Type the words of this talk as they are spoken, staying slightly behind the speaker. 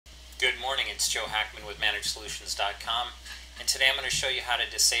it's Joe Hackman with ManageSolutions.com, and today I'm going to show you how to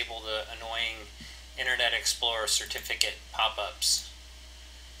disable the annoying Internet Explorer certificate pop-ups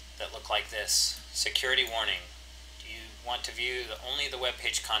that look like this. Security warning. Do you want to view only the web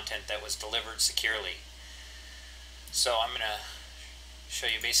page content that was delivered securely? So I'm going to show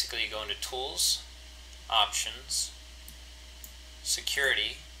you, basically you go into Tools, Options,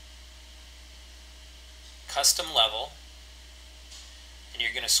 Security, Custom Level, and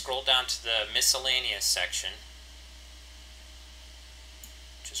you're going to scroll down to the Miscellaneous section,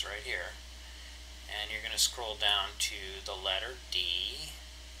 which is right here, and you're going to scroll down to the letter D,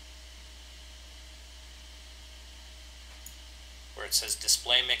 where it says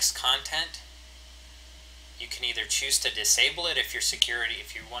Display Mixed Content. You can either choose to disable it if you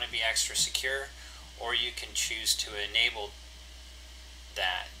want to be extra secure, or you can choose to enable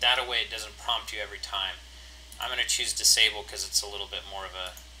that. That way it doesn't prompt you every time. I'm going to choose disable because it's a little bit more of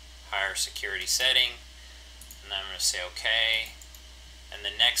a higher security setting, and then I'm going to say OK, and the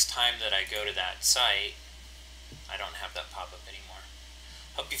next time that I go to that site I don't have that pop-up anymore.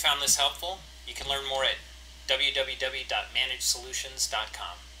 Hope you found this helpful. You can learn more at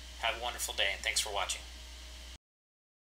www.managesolutions.com. Have a wonderful day and thanks for watching.